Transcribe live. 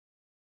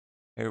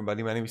Hey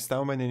everybody, my name is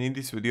Tauman, and in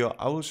this video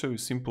I will show you a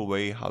simple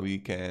way how you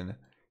can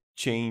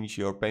change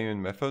your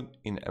payment method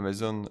in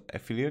Amazon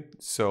affiliate.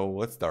 So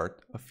let's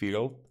start.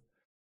 Affiliate.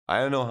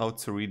 I don't know how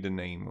to read the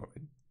name of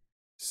it.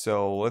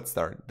 So let's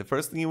start. The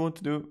first thing you want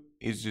to do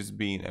is just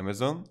be in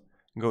Amazon.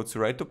 Go to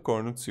right top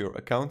corner to your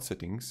account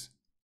settings,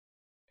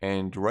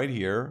 and right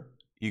here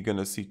you're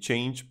gonna see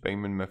change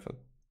payment method.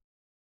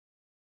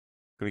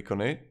 Click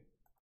on it.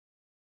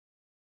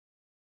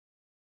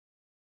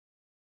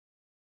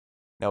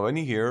 Now when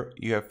you're here,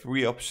 you have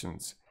three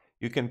options.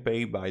 You can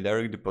pay by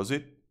direct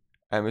deposit,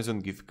 Amazon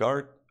gift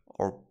card,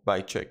 or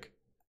by check.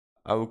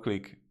 I will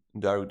click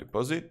direct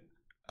deposit.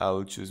 I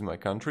will choose my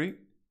country.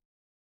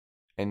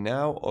 And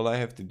now all I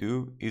have to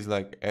do is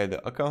like add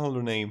the account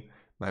holder name,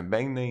 my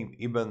bank name,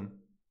 IBAN,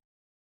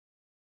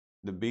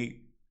 the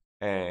B,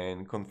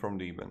 and confirm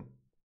the IBAN.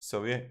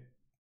 So yeah,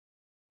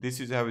 this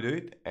is how we do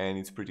it, and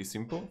it's pretty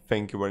simple.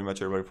 Thank you very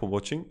much everybody for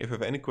watching. If you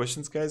have any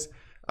questions, guys,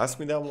 ask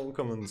me down in the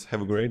comments.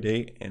 Have a great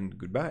day and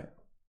goodbye.